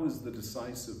now is the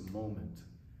decisive moment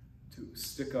to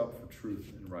stick up for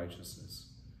truth and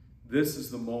righteousness. This is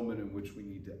the moment in which we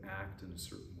need to act in a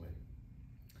certain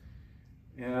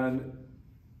way. And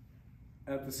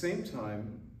at the same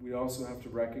time, we also have to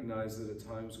recognize that at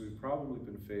times we've probably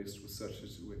been faced with such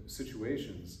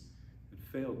situations and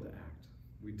failed to act.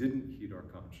 We didn't heed our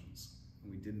conscience,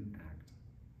 and we didn't act.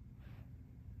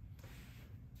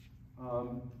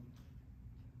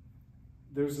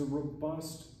 There's a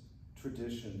robust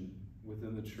tradition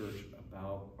within the church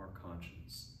about our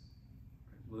conscience,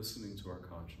 right? Listening to our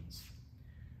conscience.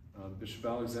 Bishop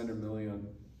Alexander Milian,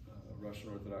 a Russian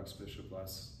Orthodox bishop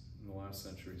in the last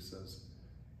century, says,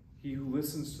 "He who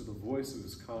listens to the voice of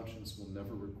his conscience will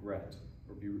never regret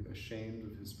or be ashamed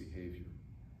of his behavior."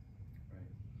 Right?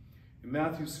 In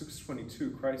Matthew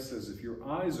 6:22, Christ says, "If your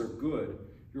eyes are good,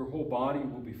 your whole body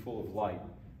will be full of light.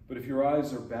 But if your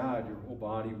eyes are bad, your whole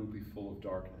body will be full of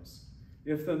darkness.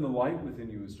 If then the light within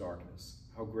you is darkness,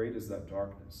 how great is that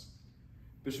darkness?"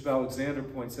 Bishop Alexander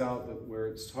points out that where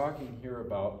it's talking here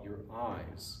about your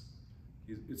eyes,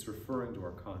 it's referring to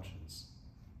our conscience.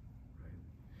 Right?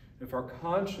 If our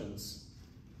conscience,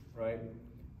 right,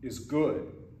 is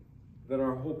good, then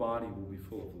our whole body will be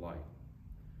full of light.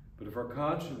 But if our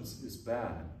conscience is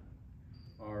bad,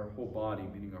 our whole body,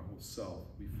 meaning our whole self,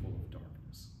 will be full of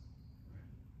darkness.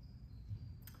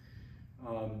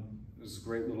 Right? There's a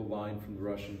great little line from the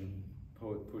Russian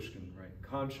poet Pushkin, right?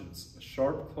 "Conscience, a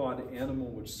sharp-clawed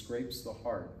animal which scrapes the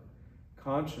heart.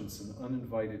 Conscience, an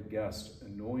uninvited guest,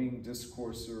 annoying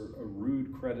discourser, a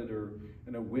rude creditor,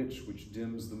 and a witch which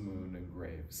dims the moon and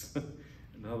graves."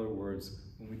 In other words,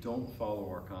 when we don't follow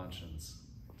our conscience,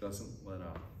 it doesn't let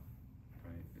up,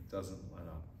 right? It doesn't let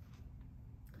up.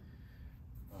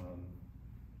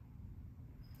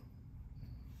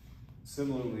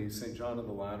 Similarly, St. John of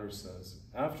the Ladder says,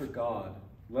 "After God,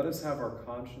 let us have our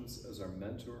conscience as our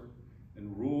mentor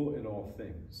and rule in all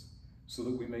things, so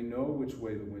that we may know which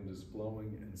way the wind is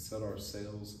blowing and set our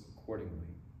sails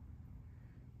accordingly."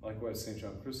 Likewise, St.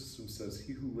 John Chrysostom says,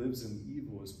 "He who lives in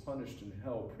evil is punished in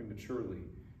hell prematurely,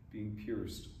 being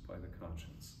pierced by the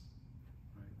conscience."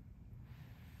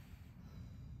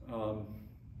 Right?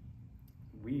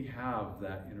 We have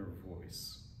that inner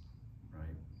voice,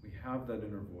 right? We have that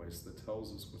inner voice that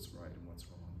tells us what's right and what's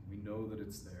wrong. We know that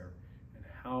it's there. And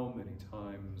how many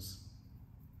times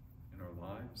in our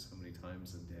lives, how many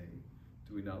times a day,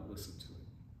 do we not listen to it?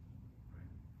 Right?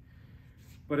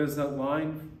 But as that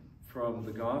line from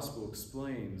the gospel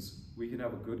explains, we can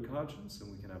have a good conscience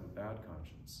and we can have a bad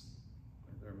conscience.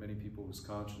 Right? There are many people whose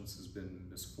conscience has been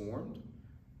misformed,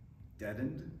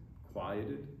 deadened,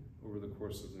 quieted over the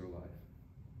course of their life.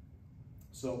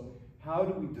 So how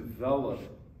do we develop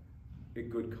a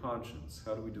good conscience?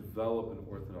 How do we develop an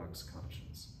orthodox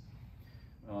conscience?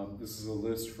 This is a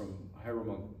list from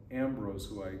Hieromonk Ambrose,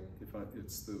 who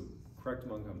it's the correct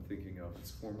monk I'm thinking of.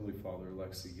 It's formerly Father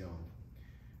Alexei Young.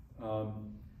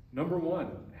 Number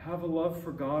one, have a love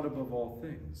for God above all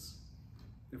things.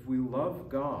 If we love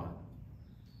God,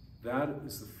 that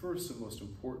is the first and most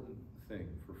important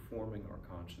thing for forming our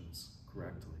conscience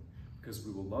correctly, because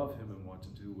we will love him and want to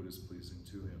do what is pleasing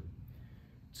to him.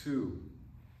 2,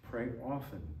 pray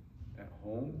often at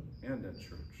home and at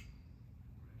church.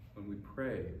 When we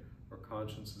pray, our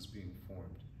conscience is being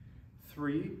formed.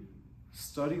 3,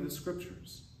 study the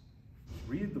scriptures.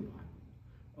 Read the Bible.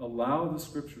 Allow the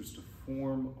scriptures to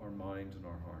form our mind and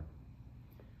our heart.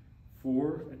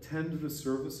 4, attend the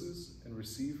services and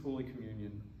receive Holy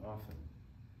Communion often.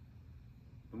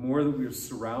 The more that we are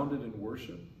surrounded in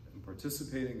worship and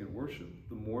participating in worship,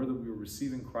 the more that we are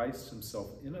receiving Christ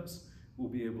himself in us, we'll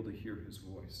be able to hear his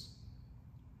voice.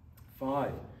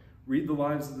 5, read the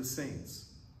lives of the saints.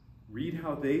 Read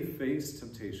how they faced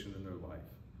temptation in their life.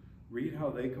 Read how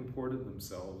they comported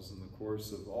themselves in the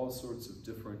course of all sorts of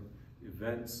different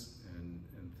events and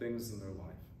things in their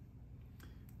life.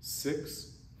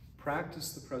 6,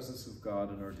 practice the presence of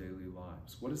God in our daily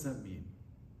lives. What does that mean?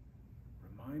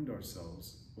 Remind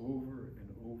ourselves over and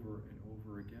over and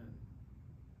over again.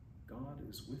 God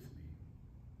is with me.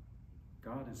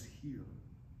 God is here.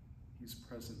 He's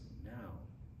present now.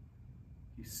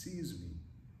 He sees me.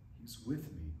 He's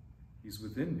with me. He's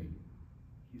within me.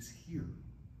 He's here.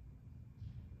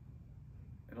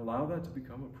 And allow that to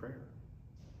become a prayer.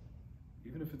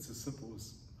 Even if it's as simple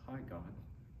as, "Hi, God."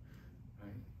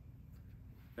 Right?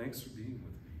 Thanks for being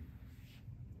with me.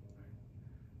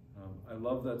 Right? I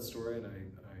love that story, and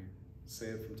I say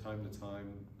it from time to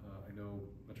time. I know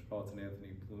Metropolitan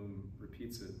Anthony Bloom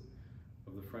repeats it,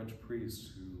 of the French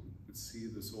priest who would see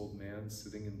this old man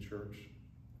sitting in church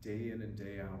day in and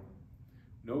day out.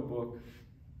 No book,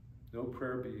 no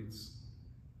prayer beads,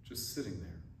 just sitting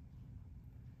there.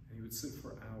 And he would sit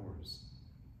for hours.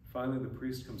 Finally, the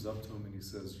priest comes up to him and he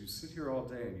says, "You sit here all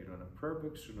day and you don't have prayer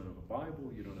books, you don't have a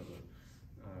Bible, you don't have a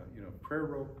prayer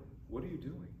rope. What are you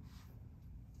doing?"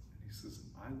 And he says,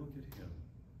 "I look at him,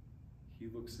 he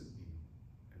looks at me,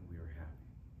 and we are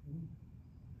happy."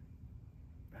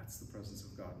 That's the presence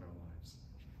of God in our lives.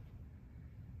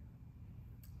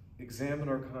 Examine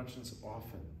our conscience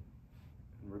often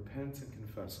and repent and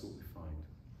confess what we find.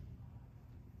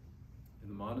 In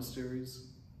the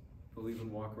monasteries, they'll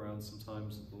even walk around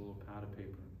sometimes with a little pad of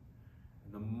paper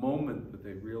And the moment that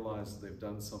they realize that they've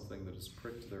done something that has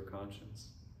pricked their conscience,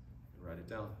 they write it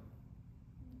down.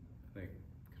 They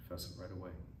confess it right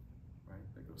away. Right?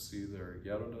 They go see their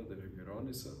Yaroda, their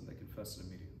Geronisa, and they confess it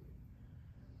immediately.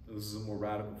 This is a more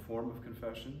radical form of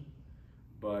confession,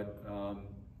 but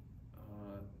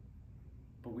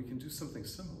we can do something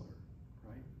similar,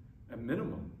 right? At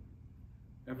minimum,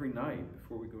 every night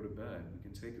before we go to bed, we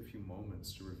can take a few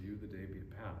moments to review the day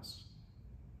past.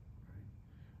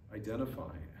 Right?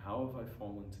 Identify, how have I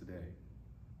fallen today?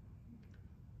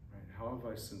 Right? How have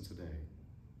I sinned today?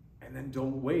 And then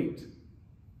don't wait.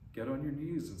 Get on your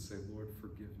knees and say, Lord,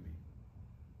 forgive me.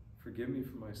 Forgive me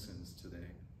for my sins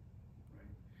today. Right?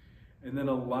 And then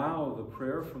allow the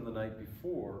prayer from the night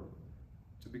before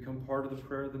to become part of the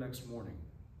prayer the next morning.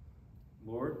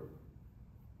 Lord,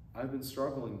 I've been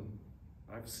struggling.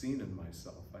 I've seen in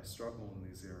myself, I struggle in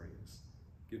these areas.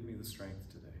 Give me the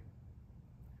strength today.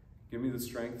 Give me the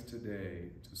strength today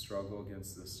to struggle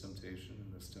against this temptation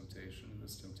and this temptation and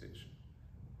this temptation.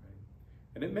 Right?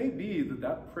 And it may be that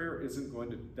that prayer isn't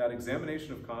going to, that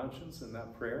examination of conscience and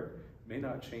that prayer may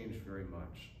not change very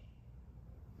much.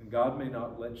 And God may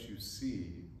not let you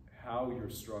see how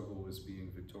your struggle is being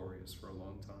victorious for a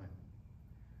long time.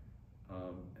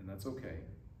 And that's okay.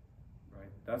 Right?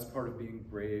 That's part of being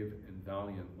brave and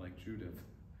valiant like Judith,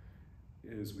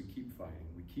 is we keep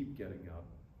fighting, we keep getting up,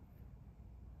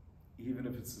 even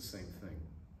if it's the same thing,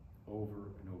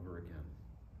 over and over again.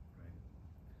 Right?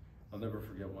 I'll never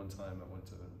forget one time I went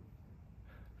to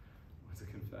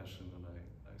confession, and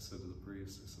I said to the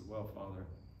priest, I said, well, Father,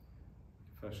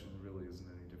 confession really isn't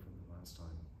any different than last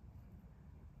time.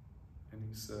 And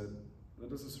he said, that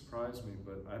doesn't surprise me,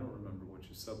 but I don't remember what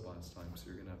you said last time, so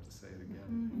you're going to have to say it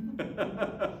again.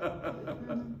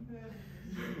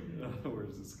 In other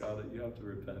words, it's got it. You have to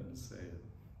repent and say it,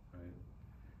 right?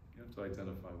 You have to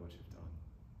identify what you've done.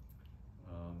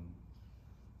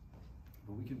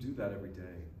 But we can do that every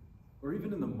day, or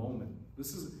even in the moment.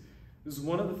 This is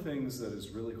one of the things that is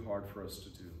really hard for us to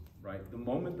do, right? The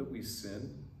moment that we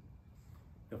sin,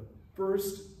 the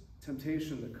first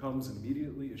temptation that comes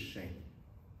immediately is shame.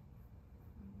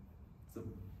 The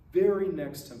very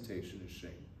next temptation is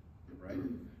shame, right?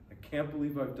 I can't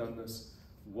believe I've done this.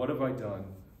 What have I done?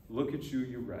 Look at you,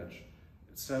 you wretch,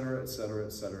 etc., etc.,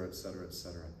 etc., etc.,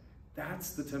 etc.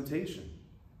 That's the temptation.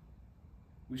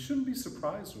 We shouldn't be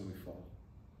surprised when we fall.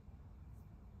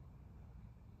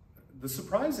 The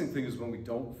surprising thing is when we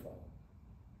don't fall,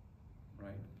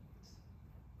 right?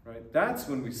 Right? That's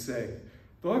when we say,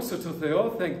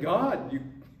 oh, thank God,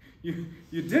 you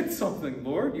did something,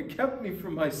 Lord. You kept me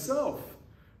from myself,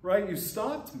 right? You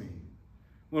stopped me.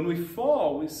 When we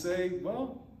fall, we say,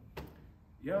 well,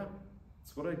 yeah,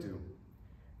 that's what I do.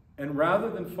 And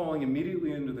rather than falling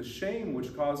immediately into the shame,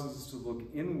 which causes us to look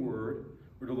inward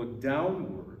or to look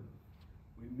downward,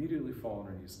 we immediately fall on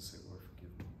our knees and say, Lord,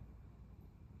 forgive me.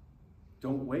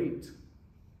 Don't wait.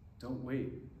 Don't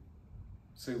wait.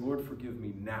 Say, Lord, forgive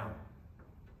me now.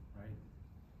 Right?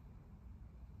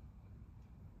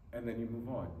 And then you move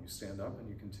on. You stand up and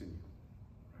you continue.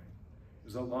 Right?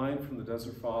 There's a line from the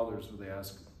Desert Fathers where they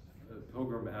ask, the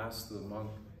pilgrim asks the monk,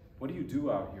 what do you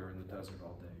do out here in the desert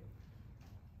all day?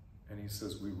 And he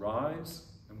says, we rise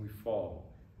and we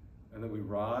fall. And then we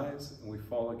rise and we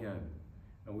fall again.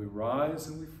 And we rise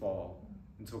and we fall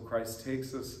until Christ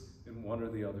takes us in one or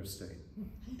the other state.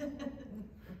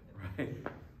 Right?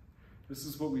 This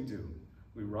is what we do.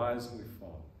 We rise and we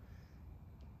fall.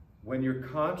 When your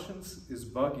conscience is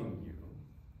bugging you,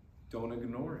 don't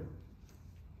ignore it.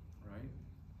 Right?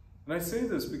 And I say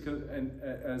this because,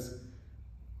 as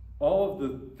all of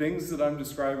the things that I'm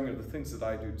describing are the things that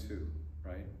I do too,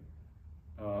 right?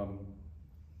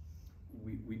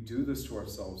 We do this to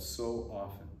ourselves so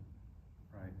often,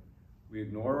 right? We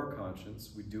ignore our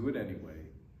conscience, we do it anyway,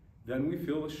 then we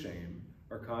feel ashamed,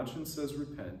 our conscience says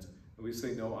repent, and we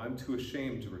say, no, I'm too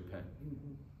ashamed to repent,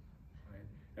 right?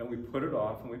 And we put it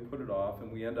off, and we put it off,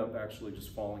 and we end up actually just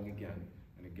falling again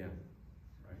and again,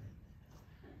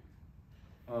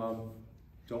 right?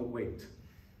 Don't wait.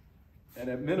 And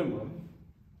at minimum,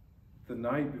 the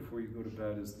night before you go to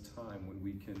bed is the time when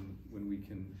we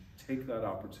can take that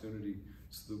opportunity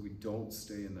so that we don't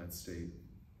stay in that state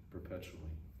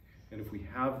perpetually. And if we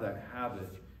have that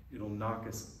habit, it'll knock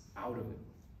us out of it,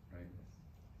 right?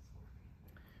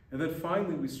 And then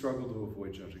finally, we struggle to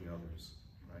avoid judging others,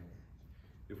 right?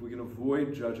 If we can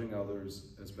avoid judging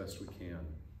others as best we can.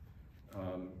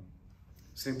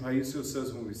 St. Paisios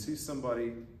says when we see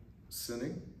somebody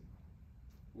sinning,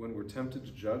 when we're tempted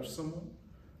to judge someone,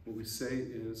 what we say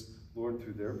is, Lord,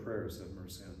 through their prayers, have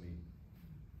mercy on me.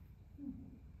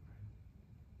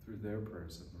 Through their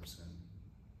prayers, have mercy on me.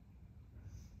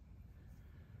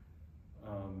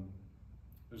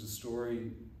 There's a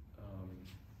story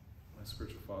my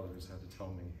spiritual father has had to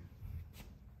tell me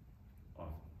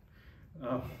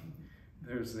often.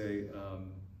 There was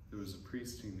a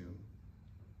priest he knew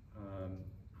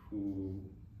who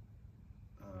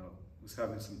was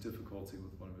having some difficulty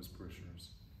with one of his parishioners.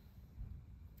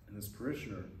 And this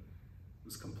parishioner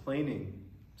was complaining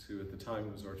to, at the time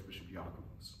it was Archbishop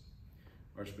Jacobus.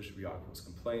 Archbishop Jacobus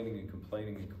complaining and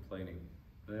complaining and complaining.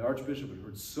 And the Archbishop had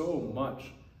heard so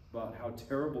much about how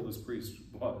terrible this priest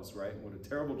was, right? And what a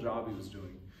terrible job he was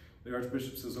doing. The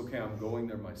Archbishop says, okay, I'm going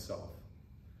there myself.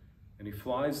 And he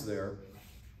flies there,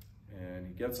 and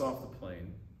he gets off the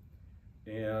plane,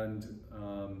 and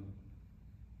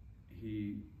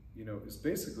he, is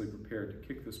basically prepared to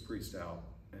kick this priest out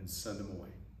and send him away,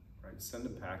 right? Send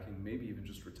him packing, maybe even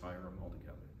just retire him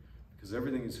altogether. Because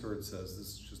everything he's heard says this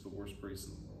is just the worst priest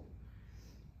in the world.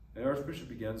 And the Archbishop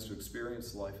begins to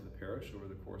experience the life of the parish over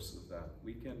the course of that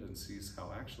weekend and sees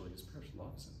how actually his parish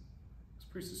loves him. This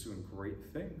priest is doing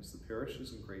great things. The parish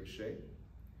is in great shape.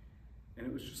 And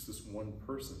it was just this one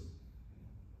person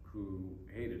who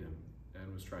hated him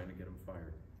and was trying to get him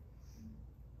fired.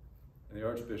 And the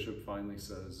Archbishop finally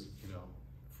says,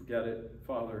 forget it,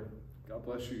 Father, God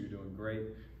bless you, you're doing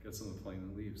great, gets on the plane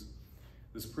and leaves.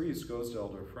 This priest goes to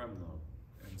Elder Ephraim, though,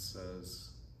 and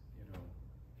says,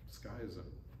 this guy is a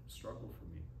struggle for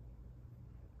me,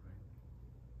 right?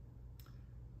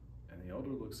 And the elder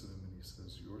looks at him and he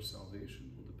says, your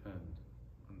salvation will depend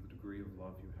on the degree of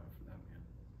love you have for that man.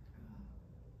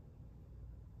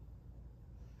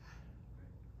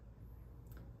 Right?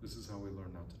 This is how we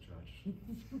learn not to judge.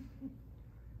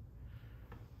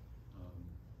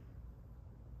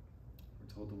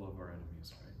 We're told to love our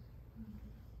enemies, right?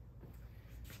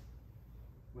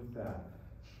 With that,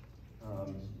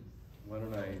 why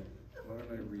don't I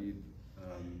read,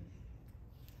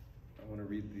 I want to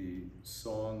read the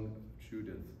Song of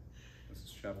Judith. This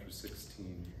is chapter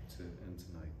 16 to end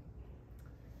tonight.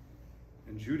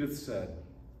 And Judith said,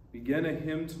 begin a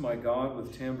hymn to my God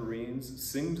with tambourines,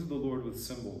 sing to the Lord with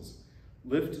cymbals,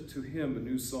 lift to him a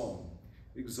new song,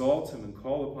 exalt him and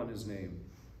call upon his name.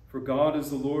 For God is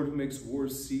the Lord who makes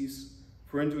wars cease,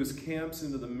 for into his camps,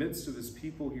 into the midst of his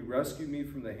people, he rescued me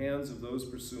from the hands of those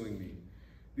pursuing me.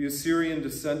 The Assyrian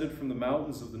descended from the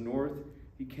mountains of the north.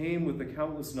 He came with the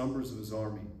countless numbers of his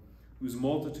army, whose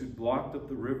multitude blocked up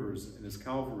the rivers, and his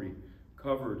cavalry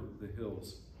covered the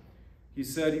hills. He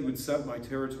said he would set my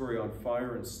territory on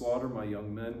fire and slaughter my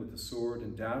young men with the sword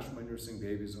and dash my nursing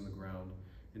babies on the ground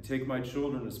and take my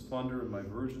children as plunder and my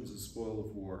virgins as spoil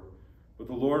of war. But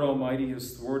the Lord Almighty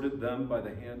has thwarted them by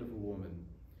the hand of a woman.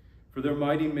 For their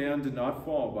mighty man did not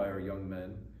fall by our young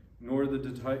men, nor did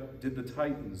the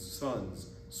Titans'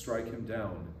 sons strike him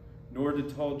down, nor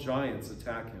did tall giants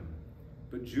attack him.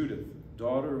 But Judith,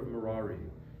 daughter of Merari,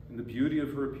 in the beauty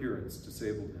of her appearance,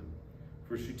 disabled him.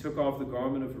 For she took off the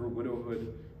garment of her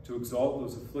widowhood to exalt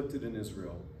those afflicted in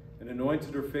Israel, and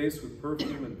anointed her face with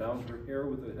perfume, and bound her hair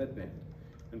with a headband,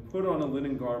 and put on a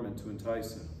linen garment to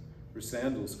entice him. Her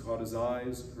sandals caught his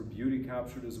eyes, her beauty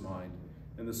captured his mind,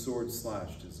 and the sword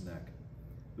slashed his neck.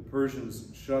 The Persians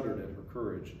shuddered at her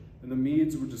courage, and the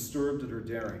Medes were disturbed at her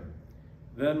daring.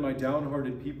 Then my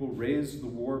downhearted people raised the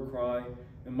war cry,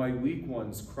 and my weak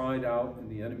ones cried out, and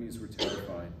the enemies were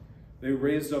terrified. They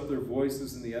raised up their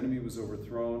voices, and the enemy was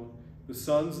overthrown. The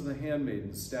sons of the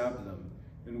handmaidens stabbed them,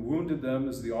 and wounded them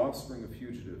as the offspring of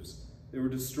fugitives. They were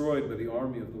destroyed by the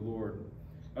army of the Lord.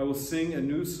 I will sing a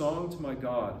new song to my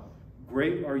God.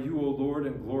 Great are you, O Lord,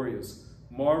 and glorious,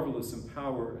 marvelous in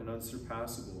power and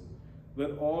unsurpassable.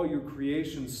 Let all your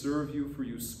creation serve you, for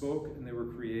you spoke, and they were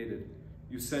created.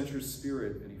 You sent your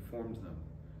spirit, and he formed them.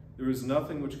 There is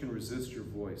nothing which can resist your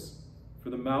voice. For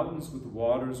the mountains with the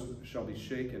waters shall be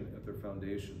shaken at their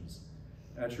foundations.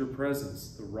 At your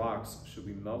presence the rocks shall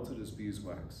be melted as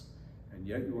beeswax. And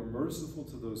yet you are merciful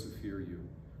to those who fear you.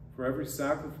 For every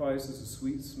sacrifice is a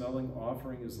sweet-smelling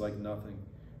offering is like nothing,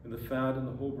 and the fat and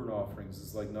the whole burnt offerings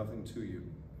is like nothing to you.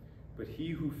 But he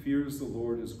who fears the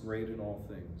Lord is great in all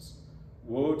things.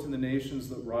 Woe to the nations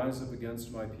that rise up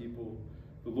against my people.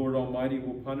 The Lord Almighty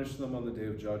will punish them on the day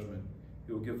of judgment.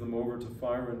 He will give them over to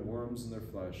fire and worms in their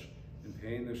flesh. In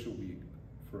pain they shall weep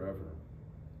forever.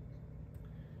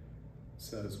 It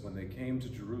says, when they came to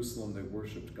Jerusalem, they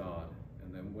worshipped God.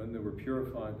 And then when they were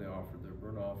purified, they offered their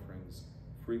burnt offerings,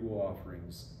 freewill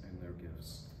offerings, and their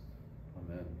gifts.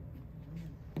 Amen.